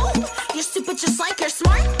Pikachu home. You're stupid just like you're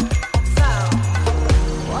smart.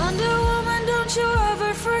 Wonder Woman, don't you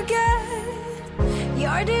ever forget.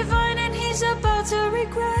 You're divine and he's about to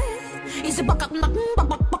regret. He's a buck up,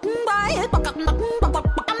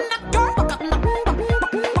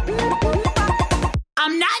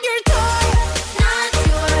 I'm not your toy, not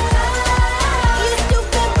your toy. You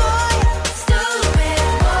stupid boy, stupid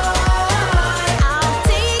boy. I'll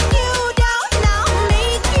take you down, I'll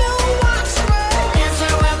make you watch me.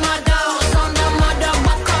 Dancing with my dolls on the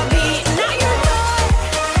motherfucker beat. Not your toy.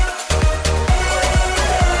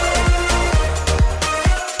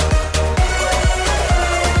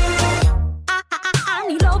 I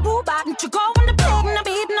need low boo bot, don't you go on the pig, and I'm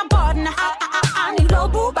beating a partner. I need low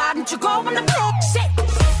boo bot, don't you go on the pig, shit.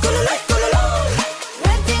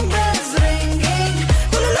 Wedding bells ringing,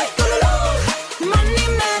 money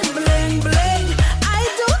man bling bling. I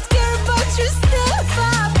don't care about your stuff,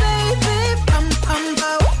 baby. Pum pum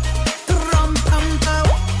po, rum pum po.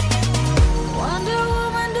 Wonder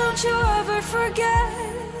Woman, don't you ever forget.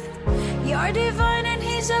 You're divine and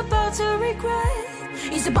he's about to regret.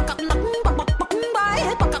 He's a buck up,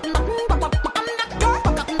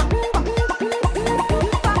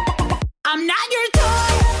 I'm not your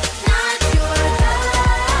toy, not your toy.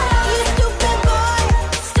 You stupid boy,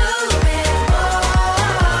 stupid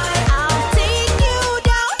boy. I'll take you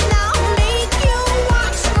down, I'll make you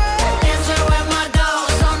watch me. Dancing with my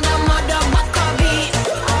dolls on the motherfucker beat.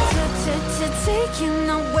 I'll take you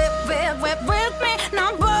now, whip me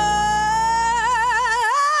now, boy.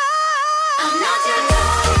 I'm not your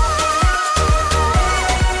toy.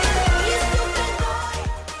 You stupid boy.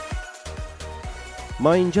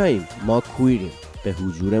 ما اینجاییم، ما کویریم، به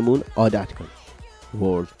حضورمون عادت کنیم.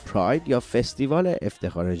 World Pride یا فستیوال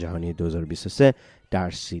افتخار جهانی 2023 در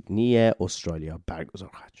سیدنی استرالیا برگزار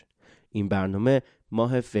خواهد شد. این برنامه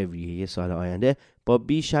ماه فوریه سال آینده با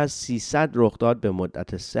بیش از 300 رخداد به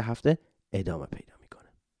مدت 3 هفته ادامه پیدا میکنه.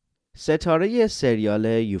 ستاره سریال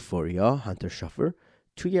یوفوریا هانتر شافر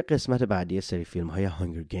توی قسمت بعدی سری فیلم های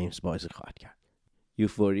هانگر گیمز بازی خواهد کرد.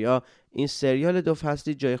 یوفوریا این سریال 2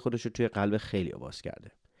 فصلی جای خودش رو توی قلب خیلی باز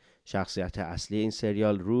کرده. شخصیت اصلی این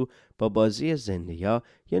سریال رو با بازی زندیا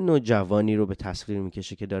یه نوجوانی رو به تصویر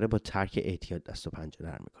میکشه که داره با ترک اعتیاد دست و پنجه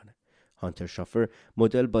در میکنه. هانتر شافر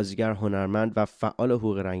مدل، بازیگر، هنرمند و فعال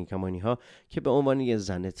حقوق رنگ کمانی ها که به عنوان یه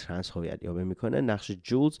زن ترنس هویت یابی میکنه، نقش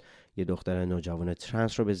جولز، یه دختر نوجوان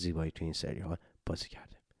ترنس رو به زیبایی تو این سریال بازی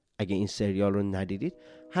کرده. اگه این سریال رو ندیدید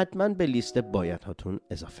حتما به لیست باید هاتون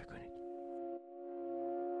اضافه کنید.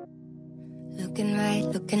 Looking right,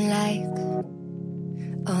 looking like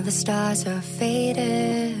all the stars are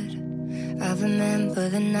faded. I remember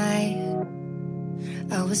the night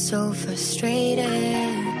I was so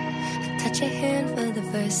frustrated. I touch your hand for the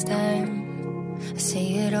first time. I see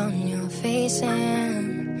it on your face and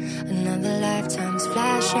another lifetime's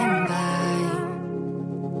flashing by.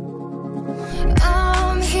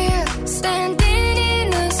 I'm here standing in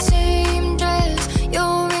the same dress.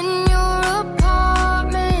 You're in your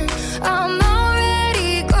apartment. I'm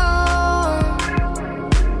already gone.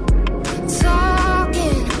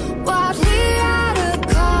 Talking wildly out of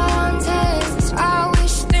context. I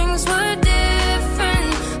wish things were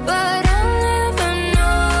different, but I'll never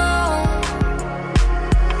know.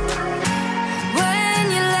 When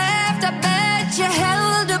you left, I bet you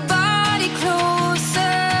held a body.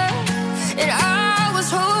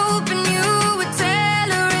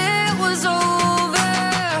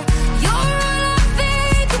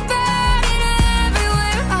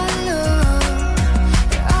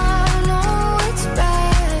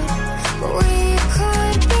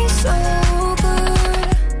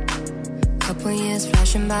 couple years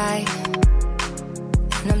flashing by,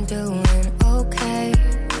 and I'm doing okay.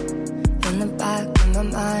 In the back of my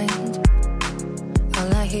mind,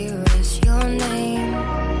 all I hear is your name.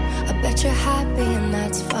 I bet you're happy and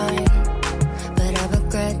that's fine, but I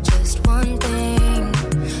regret just one thing.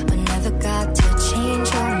 I never got to change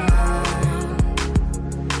your mind.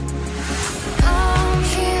 I'm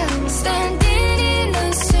here standing in the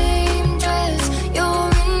same dress. You're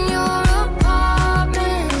in your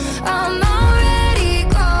apartment. I'm already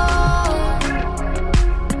gone.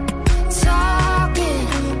 Talking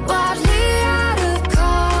wildly out of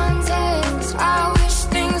context. I wish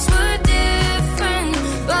things were different,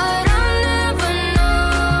 but I'll never know.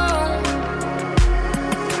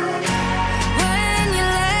 When you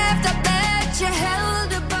left, I bet you held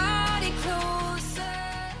a body closer.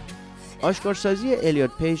 آشکارسازی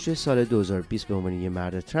الیوت پیج توی سال 2020 به عنوان یه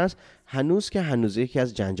مرد ترنس هنوز یکی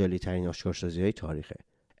از جنجالی ترین آشکارسازی های تاریخه.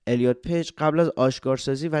 الیوت پیج قبل از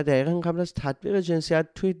آشکارسازی و دقیقاً قبل از تطبیق جنسیت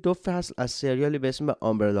توی 2 فصل از سریالی به اسم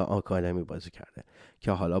آمبرلا آکادمی بازی کرده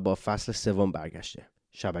که حالا با فصل 3 برگشته.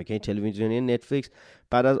 شبکه تلویزیونی نتفلیکس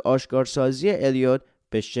بعد از آشکارسازی الیوت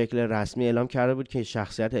به شکل رسمی اعلام کرده بود که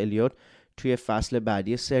شخصیت الیوت توی فصل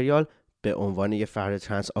بعدی سریال به عنوان یه فرد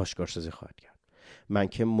ترنس آشکارسازی خواهد کرد. من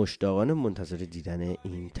که مشتاقانه منتظر دیدن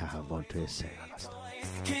این تحول توی سریال هستم.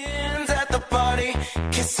 Kids at the party,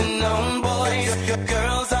 kissing on boys.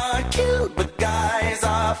 Girls are cute, but guys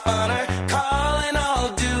are funner. Calling all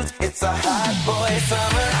dudes, it's a hot boy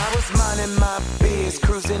summer. I was minding my biz,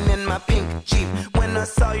 cruising in my pink Jeep, when I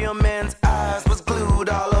saw your man's eyes was glued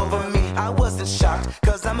all over me. I wasn't shocked,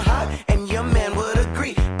 cause I'm hot, and your man would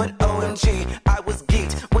agree. But OMG, I was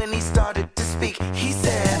geeked when he started to speak. He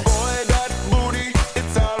said, boy, that booty,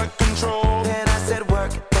 it's out of control. Then I said,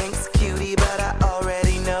 work, thanks, cutie, but I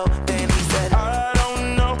already know. Then he said, I don't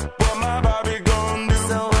know what my Barbie gon' do.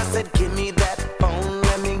 So I said, give me that phone,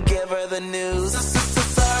 let me give her the news. So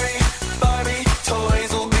sorry, Barbie,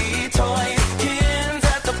 toys will be toys. Kids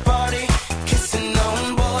at the party, kissing on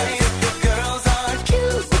boys. Girls are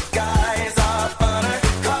cute, but guys are funner.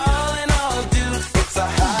 Calling all dudes, it's a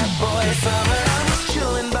hot boy summer. I was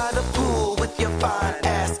chilling by the pool with your fine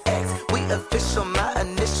ass ex. We official, my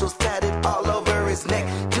initials tatted all over his neck.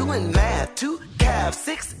 Doing math, 2 calves,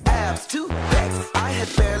 6 abs, 2 pecs. I had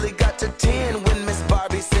barely got to 10 when Miss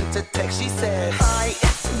Barbie sent a text. She said, hi,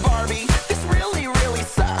 it's Barbie. This really, really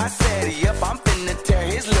sucks. I said, yep, I'm finna tear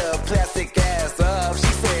his little plastic ass up.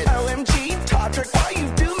 She said, OMG, Todrick, why you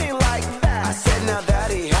do me like that? I said, now that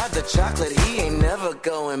he had the chocolate, he ain't never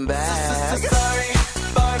going back. Sorry,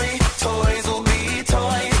 Barbie, toys will be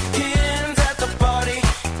toys. Kids at the party,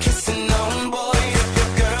 kissing on boys.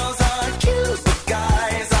 Girls are cute, but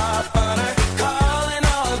guys are funner. Calling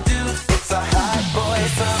all dudes, it's a hot boy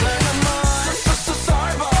summer. Come on, so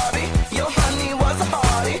sorry, Barbie, your honey was a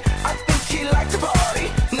hottie. I think he liked to party,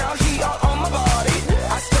 now he all on my body.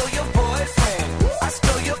 I stole your boyfriend, I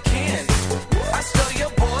stole your kin, I stole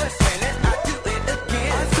your boyfriend, and I do it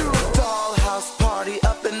again. I threw a dollhouse party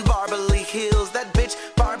up in Barberly Hills. That bitch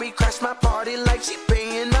Barbie crashed my party like she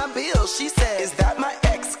paying my bills. She said, is that my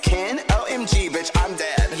ex Ken? OMG, bitch, I'm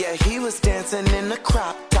dead. Yeah, he was dancing in a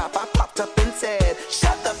crop top. I popped up and said,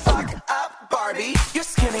 shut the fuck up, Barbie. You're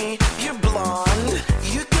skinny, you're blonde.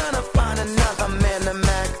 You're gonna find another man to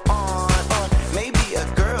mac on. Or maybe a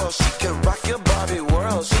girl, she could rock your Barbie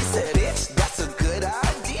world. She said, itch, that's a good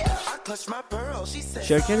idea. I clutched my pearl. She said,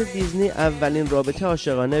 شرکت دیزنی اولین رابطه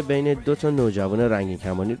عاشقانه بین 2 نوجوان رنگین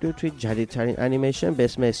کمانی رو توی جدیدترین انیمیشن به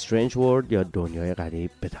اسم استرنج ورلد یا دنیای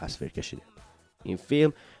غریب به تصویر کشیده. این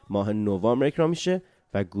فیلم ماه نوامبر اکران میشه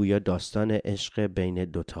و گویا داستان عشق بین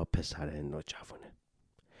 2 پسر نوجوانه.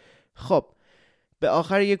 خب به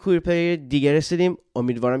آخر یک کویر پلیر دیگه رسیدیم.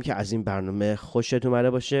 امیدوارم که از این برنامه خوشت اومده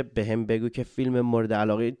باشه. به هم بگو که فیلم مورد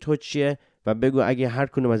علاقه تو چیه و بگو اگه هر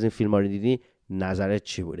کدوم از این فیلم‌ها رو دیدی نظرت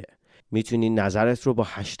چی بوده. میتونی نظرت رو با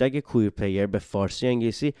هشتگ کویر پلیر به فارسی و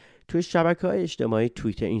انگلیسی توی شبکه‌های اجتماعی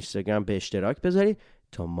توییتر، اینستاگرام به اشتراک بذاری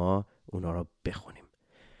تا ما اونا رو بخونیم.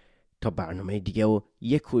 تا برنامه دیگه و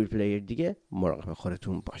یک کویر پلیر دیگه مراقب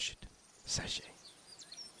خودتون باشید. سشه.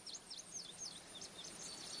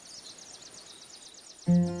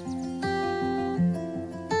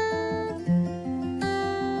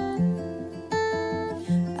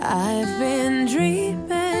 I've been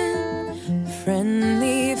dreaming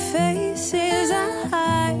friendly faces.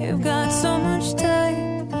 I've got so much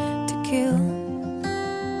time to kill.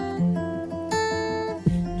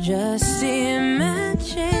 Just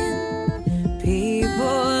imagine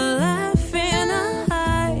people laughing.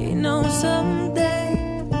 I know someday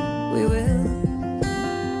we will.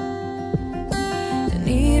 And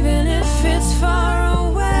even if it's far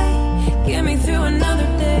away, give me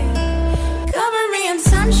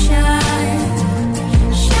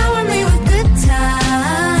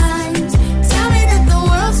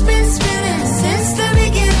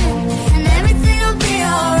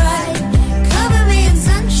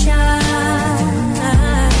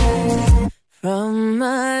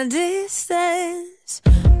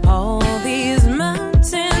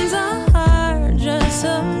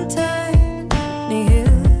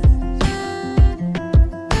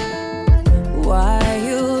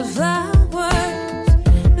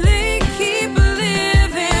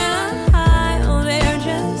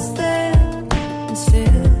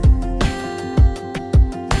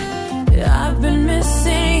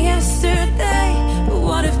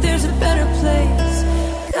place.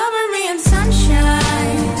 Cover me in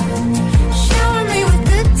sunshine, shower me with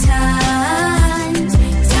good times.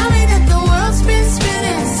 Tell me that the world's been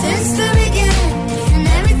spinning since the beginning, and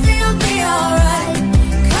everything will be alright.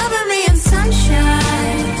 Cover me in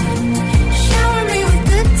sunshine, shower me with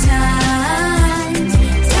good times.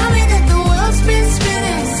 Tell me that the world's been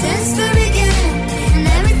spinning since the beginning, and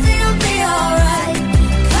everything will be alright.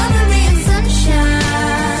 Cover me in sunshine.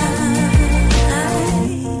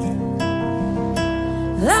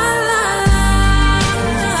 La la la la.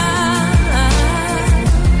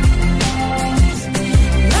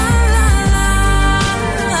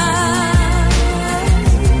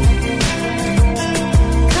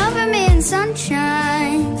 Cover me in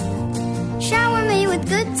sunshine, shower me with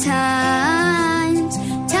good times.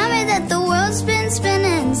 Tell me that the world's been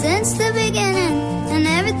spinning since the beginning, and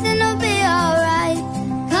everything will be alright.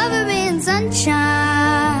 Cover me in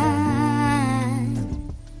sunshine.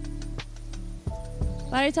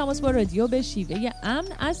 برای تماس با رادیو به شیوه امن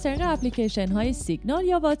از طریق اپلیکیشن های سیگنال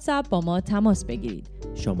یا واتساپ با ما تماس بگیرید.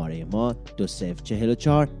 شماره ما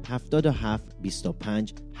 2044 77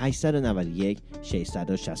 25 891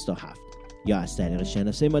 667 یا از طریق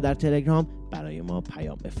شناسه ما در تلگرام برای ما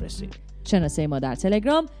پیام بفرستید. شناسه ما در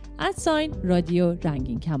تلگرام @رادیو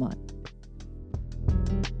رنگین کمان.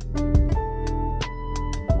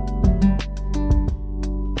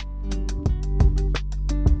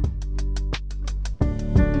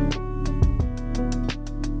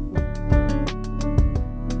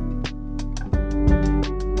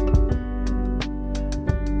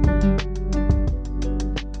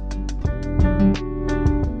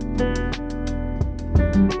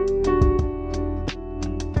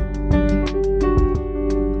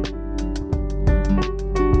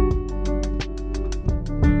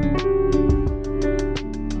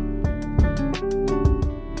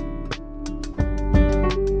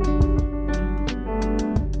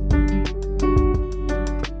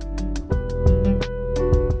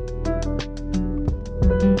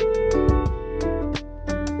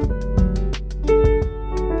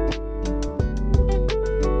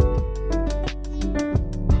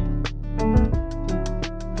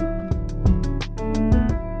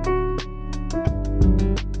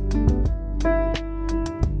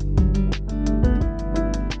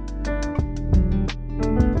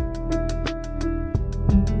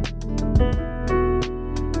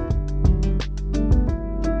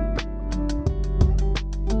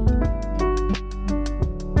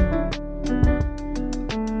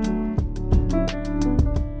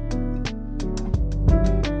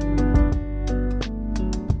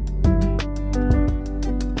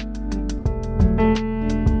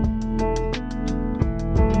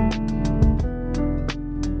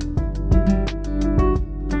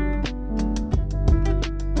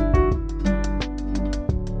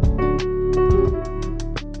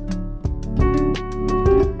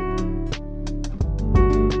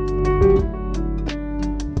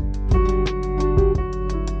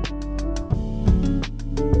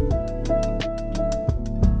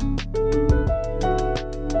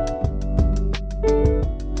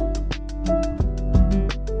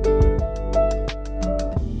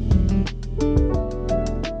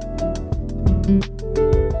 Thank you.